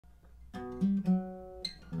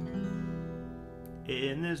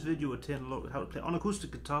In this video we're taking a look at how to play on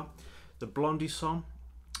acoustic guitar the Blondie song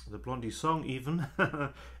even,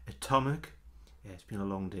 Atomic. Yeah, it's been a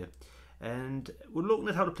long day. And we're looking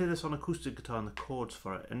at how to play this on acoustic guitar and the chords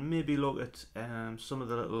for it, and maybe look at some of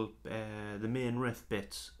the little, the main riff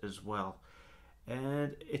bits as well.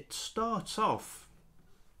 And it starts off,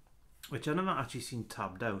 which I've never actually seen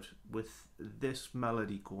tabbed out, with this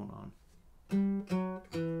melody going on.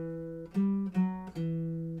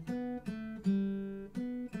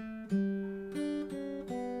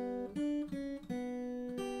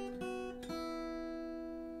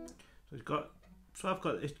 So I've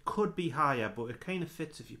got, it could be higher, but it kind of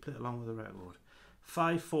fits if you play it along with the record.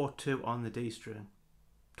 5, 4, 2 on the D string,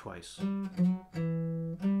 twice.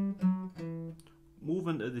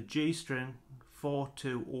 Moving to the G string, 4,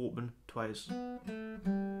 2 open, twice.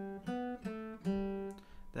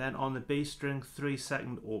 Then on the B string, 3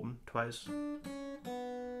 2nd open, twice.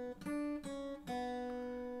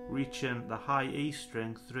 Reaching the high E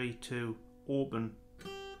string, 3, 2 open.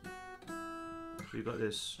 So you've got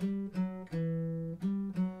this.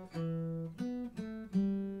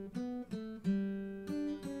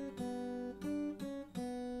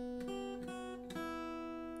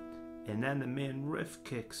 And then the main riff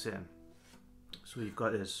kicks in. So you've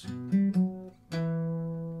got this.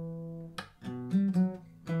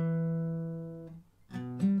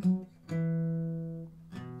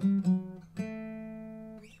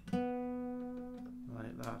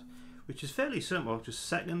 Like that. Which is fairly simple,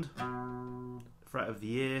 just 2nd fret of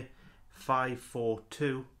the A, 5, 4,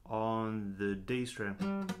 2 on the D string.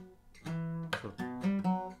 So,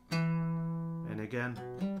 and again,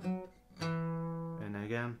 and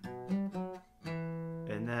again,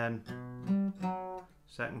 and then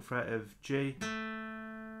 2nd fret of G,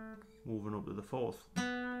 moving up to the 4th.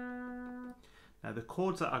 Now the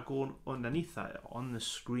chords that are going underneath that are on the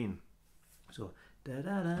screen. So da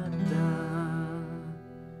da da da,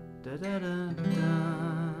 da da da da.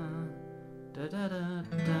 Da, da, da,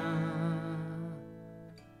 da, da.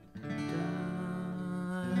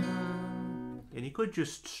 And you could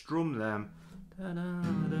just strum them. Da, da,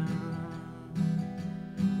 da,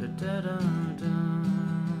 da, da, da, da,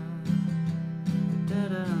 da,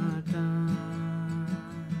 da, da.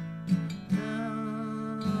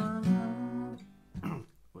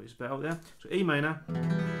 What is better there? So E minor,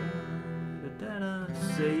 da, da, da,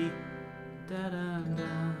 C, da, da,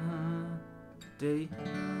 da, D,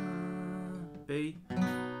 B.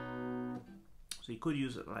 So you could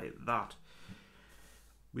use it like that.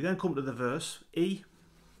 We then come to the verse. E.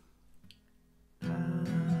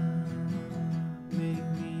 Make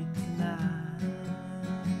me tonight,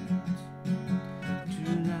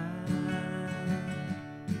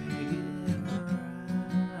 make it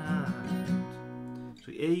right.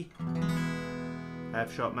 So E,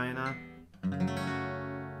 F sharp minor,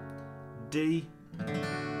 D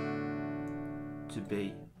to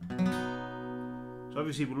B. So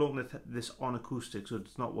obviously we're looking at this on acoustic, so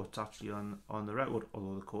it's not what's actually on the record,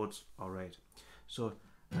 although the chords are right. So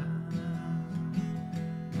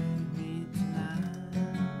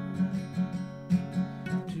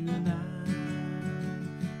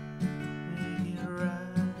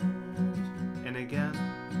and again.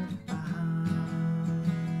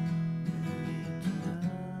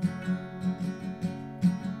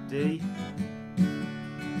 D,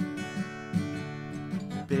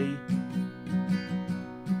 B,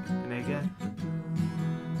 and again.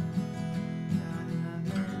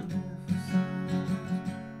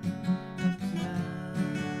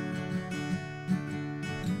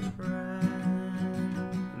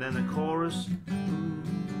 And then the chorus.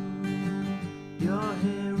 Your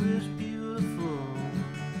hair is beautiful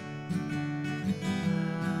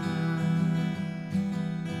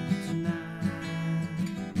tonight,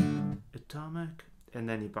 atomic. And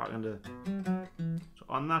then you're back into. So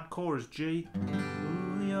on that chorus G,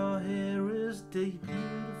 ooh, your hair is deep,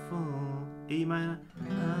 beautiful, E minor,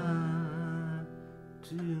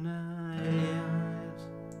 tonight.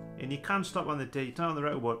 And you can't stop on the D, it's not on the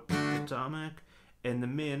record, but atomic. And the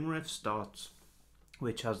main riff starts,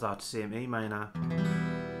 which has that same E minor,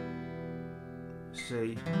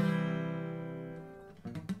 C,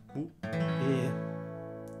 ooh, A,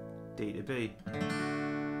 D to B.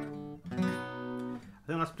 I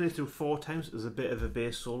think that's played through 4 times. There's a bit of a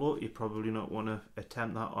bass solo. You probably not want to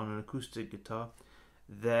attempt that on an acoustic guitar.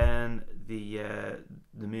 Then the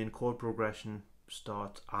main chord progression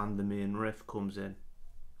starts and the main riff comes in.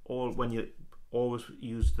 When you always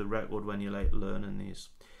use the record when you like learning these.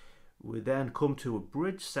 We then come to a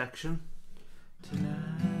bridge section.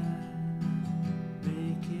 Tonight,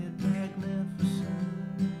 make it magnificent.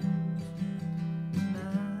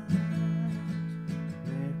 Tonight,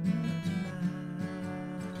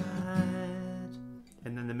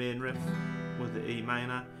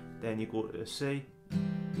 minor, then you go to a C.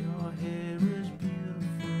 Your hair is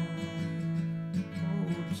beautiful,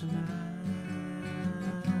 oh tonight.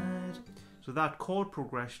 So that chord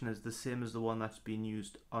progression is the same as the one that's been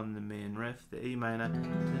used on the main riff, the E minor.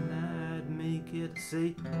 Tonight make it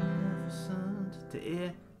C, magnificent, to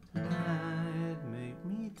A. Tonight make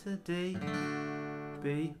me today,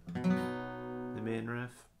 B, the main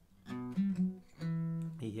riff.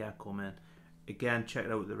 Yeah, come in. Again, check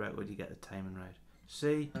it out with the record, you get the timing right.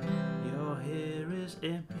 C, your hair is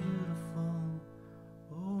beautiful,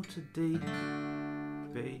 oh to D,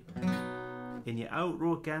 B. In your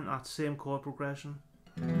outro, again, that same chord progression.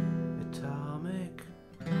 Atomic,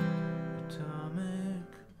 atomic,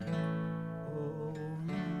 oh.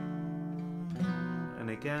 And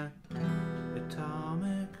again,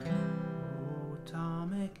 atomic, oh,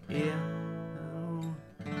 atomic, A, oh,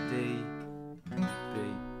 D, B.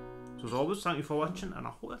 So as always, thank you for watching, and I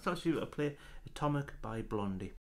hope that's actually to play Atomic by Blondie.